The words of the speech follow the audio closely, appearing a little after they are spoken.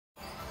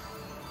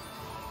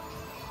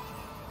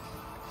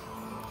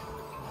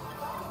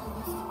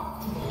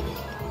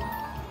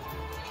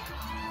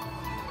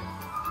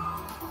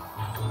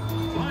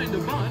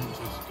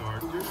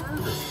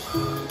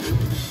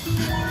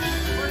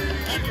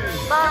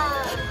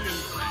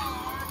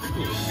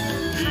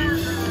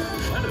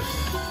beef, lettuce,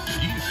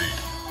 cheesy.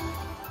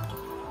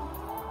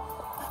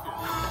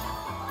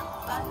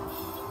 And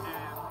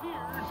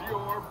here's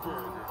your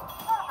burger.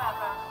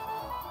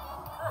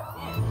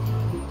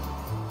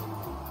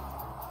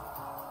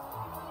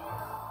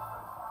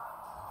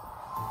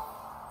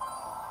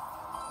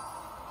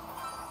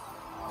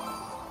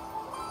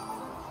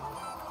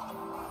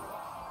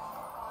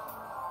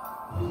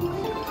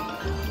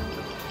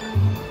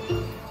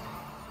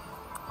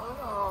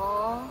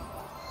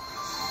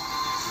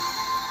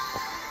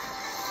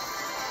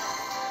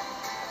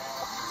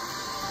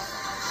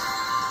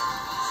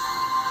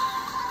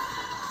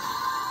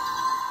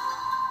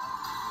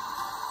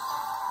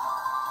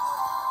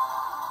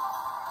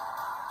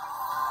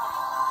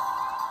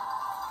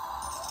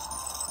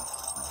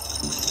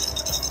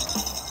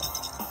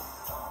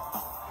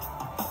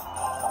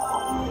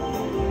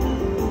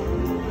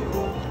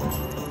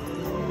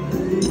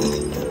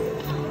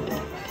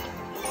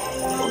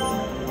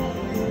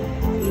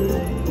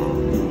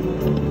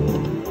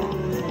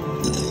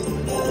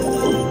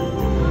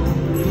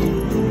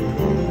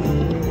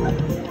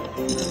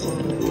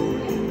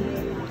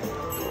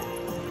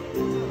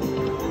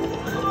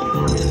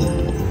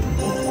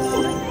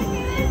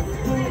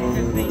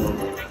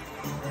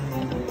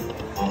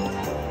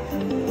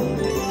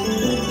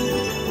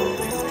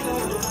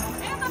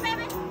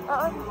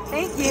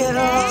 Thank you.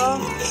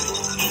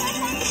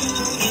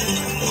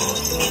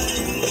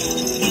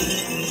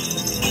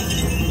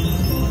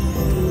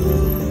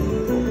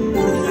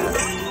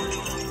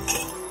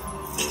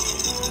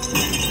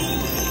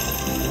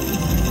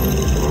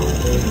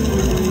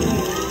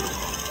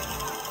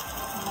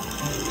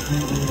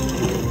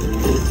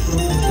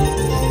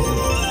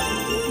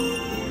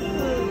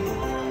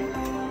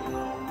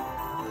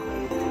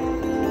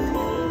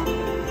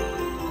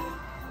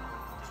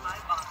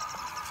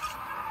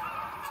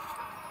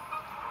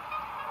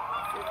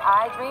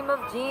 I dream of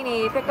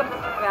Jeannie. Pick a.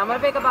 Okay, I'm gonna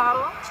pick a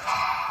bottle.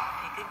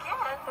 Pick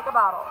again. Pick a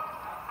bottle.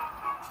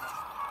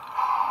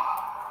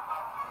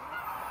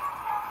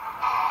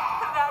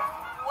 That's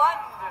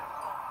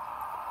wonderful.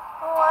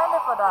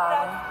 Wonderful,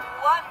 darling.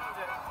 That's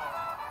wonderful.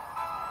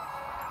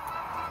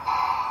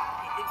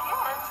 Pick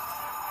again.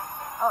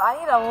 Oh, I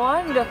need a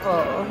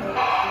wonderful.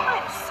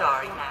 I'm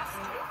sorry,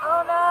 Master.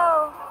 Oh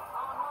no.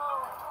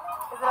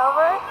 Is it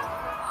over?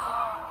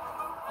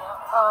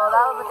 Oh,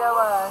 that was a good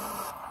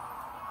one.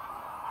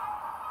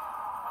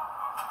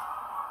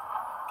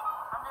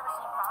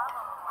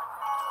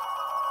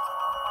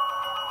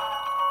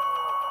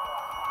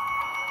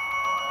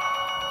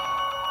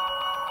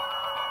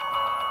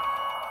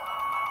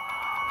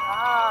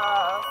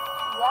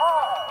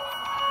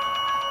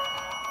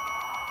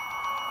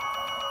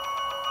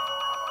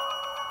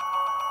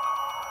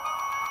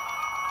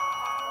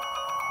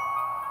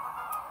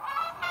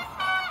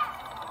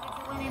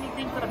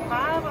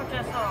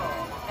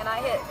 And I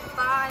hit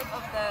 5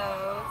 of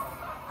those.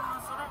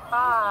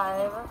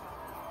 5.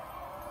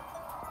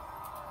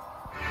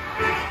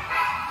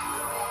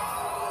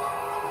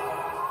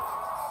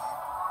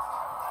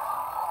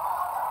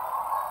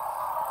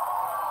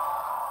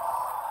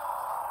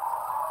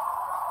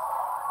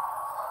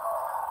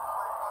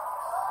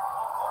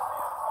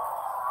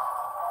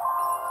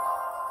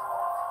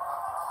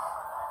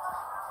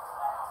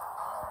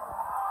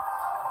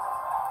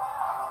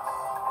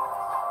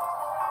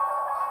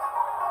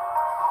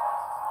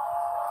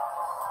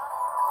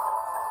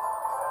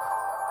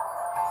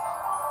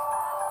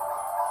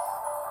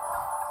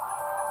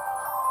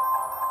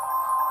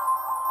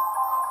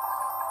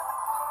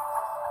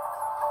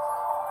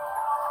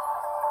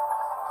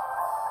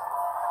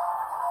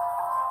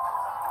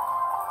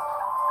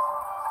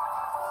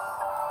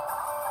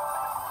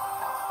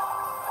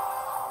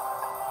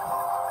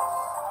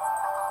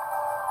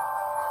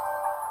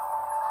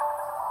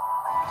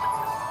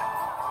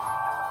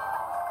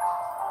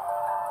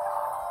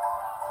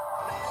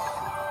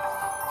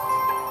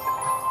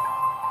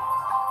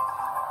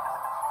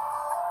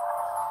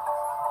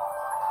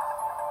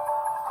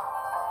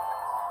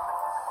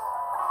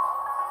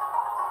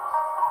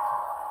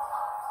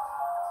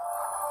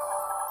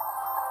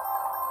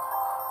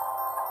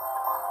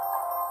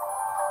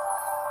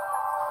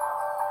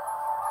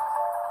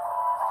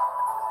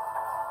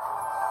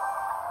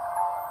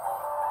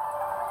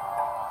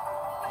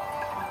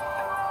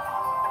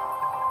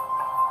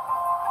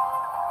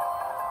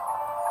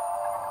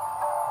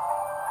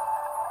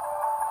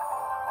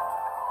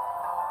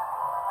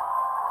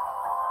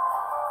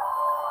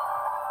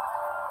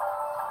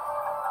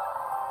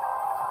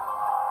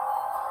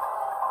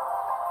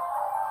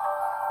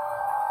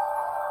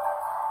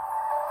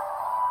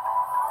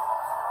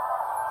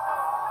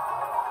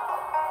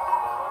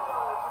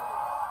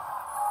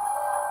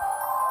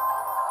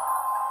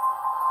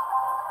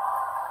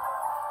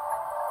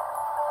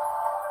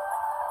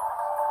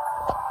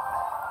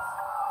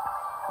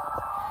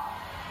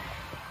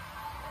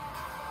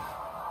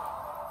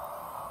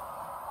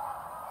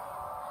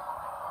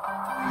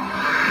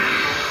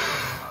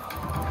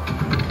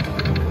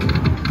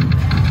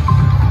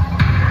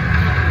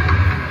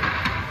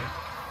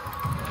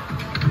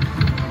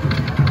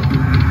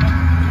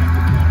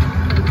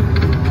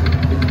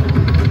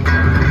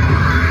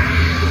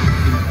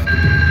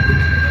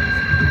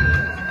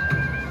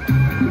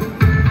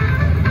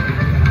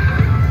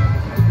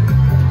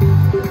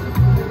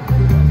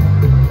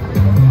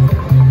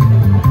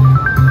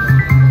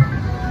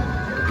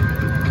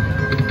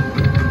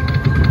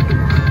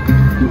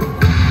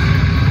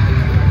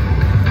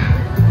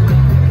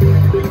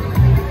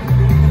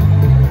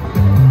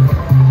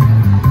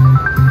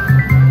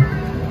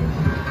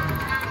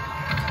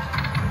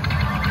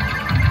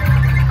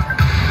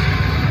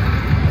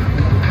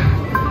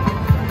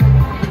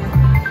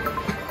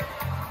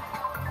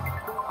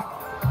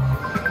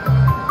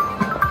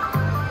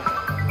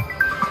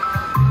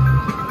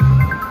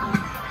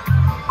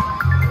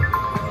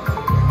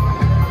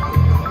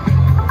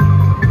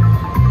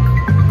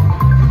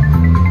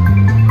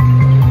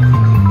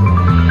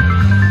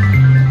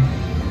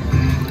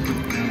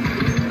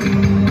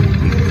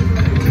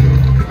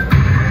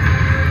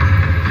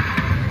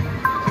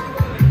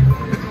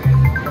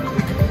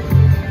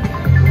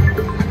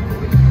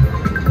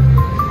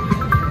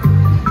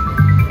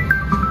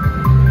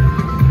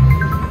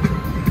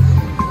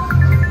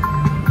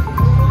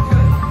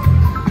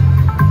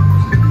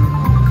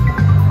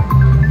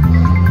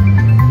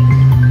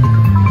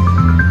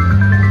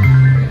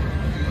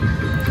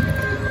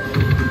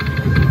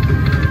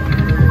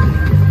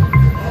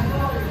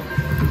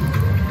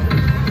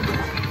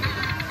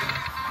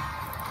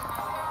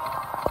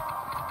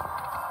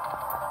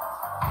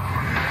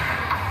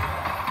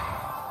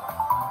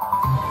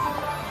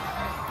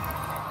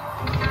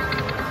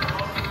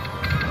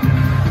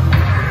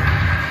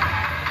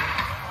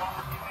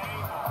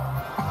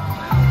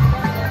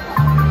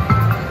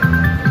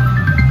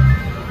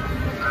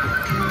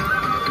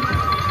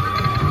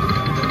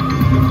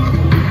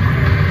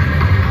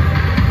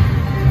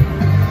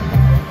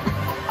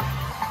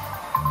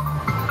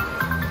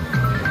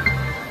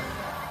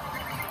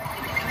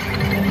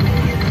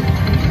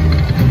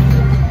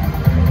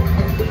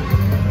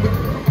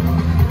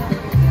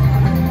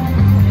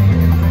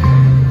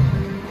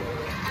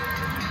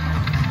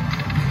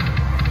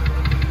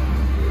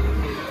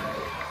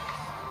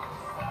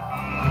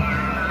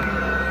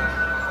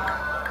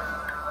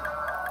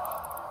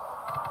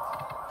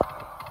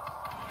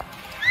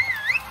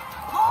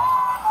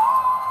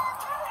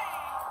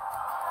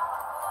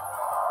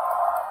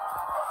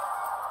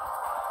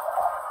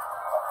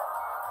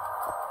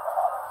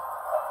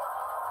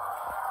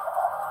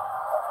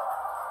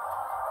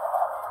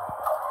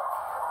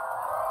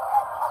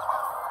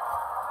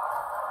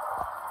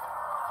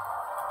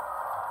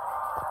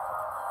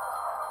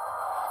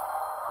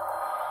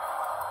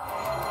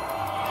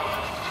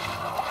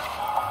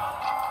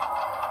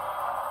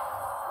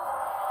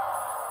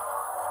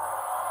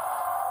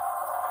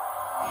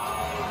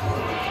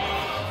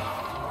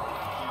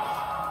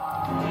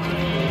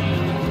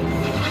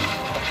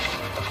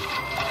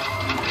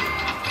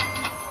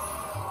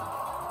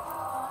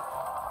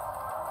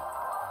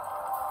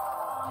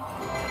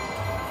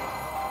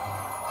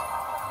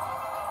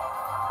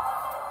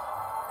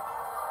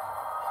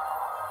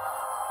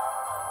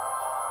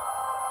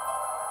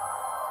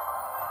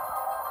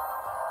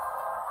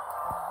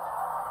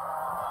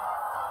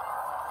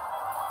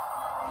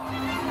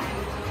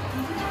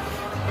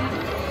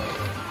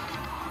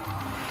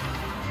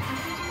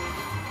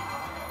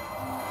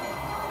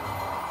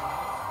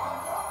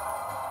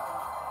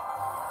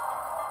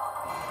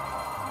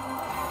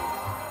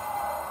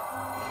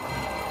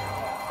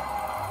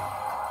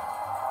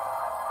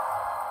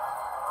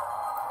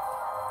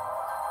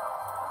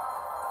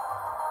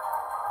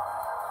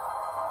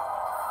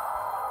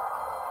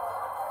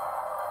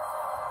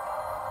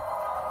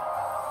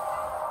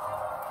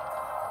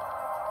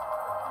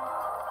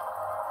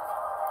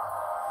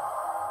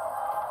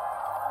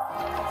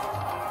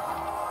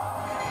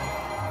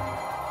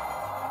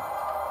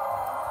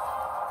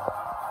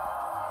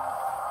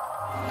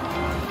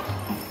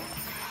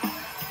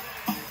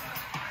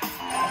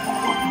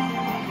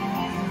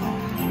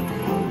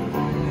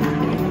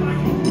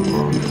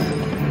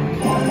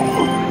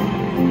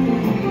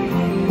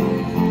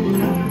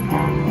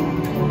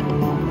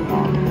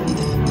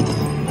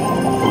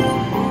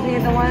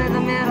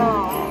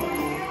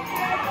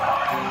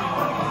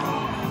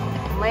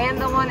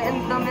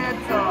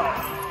 middle.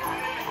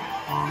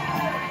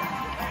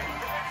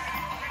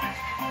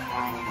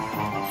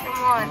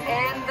 Come on,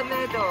 in the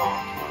middle.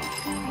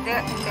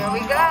 There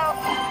we go.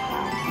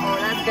 Oh,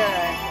 that's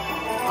good.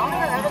 I don't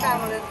think I've ever gotten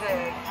one this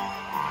big.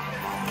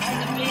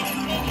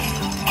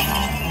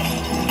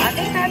 I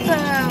think that's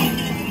a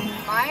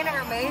minor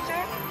or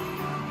major.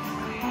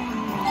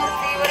 Let's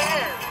see what it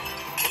is.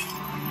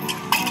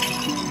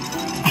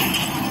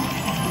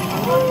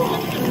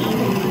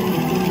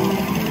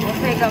 We'll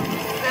take a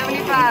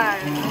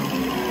 75.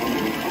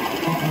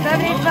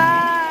 75.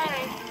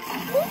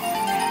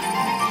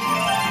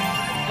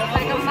 We'll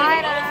take a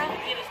minor.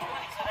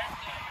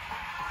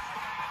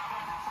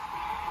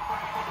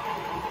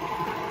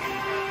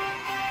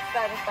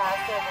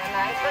 75 silver,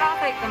 nice, but I'll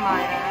take the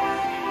minor.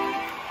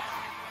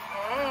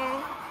 Hey.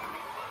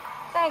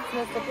 Thanks,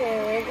 Mr.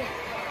 Pig.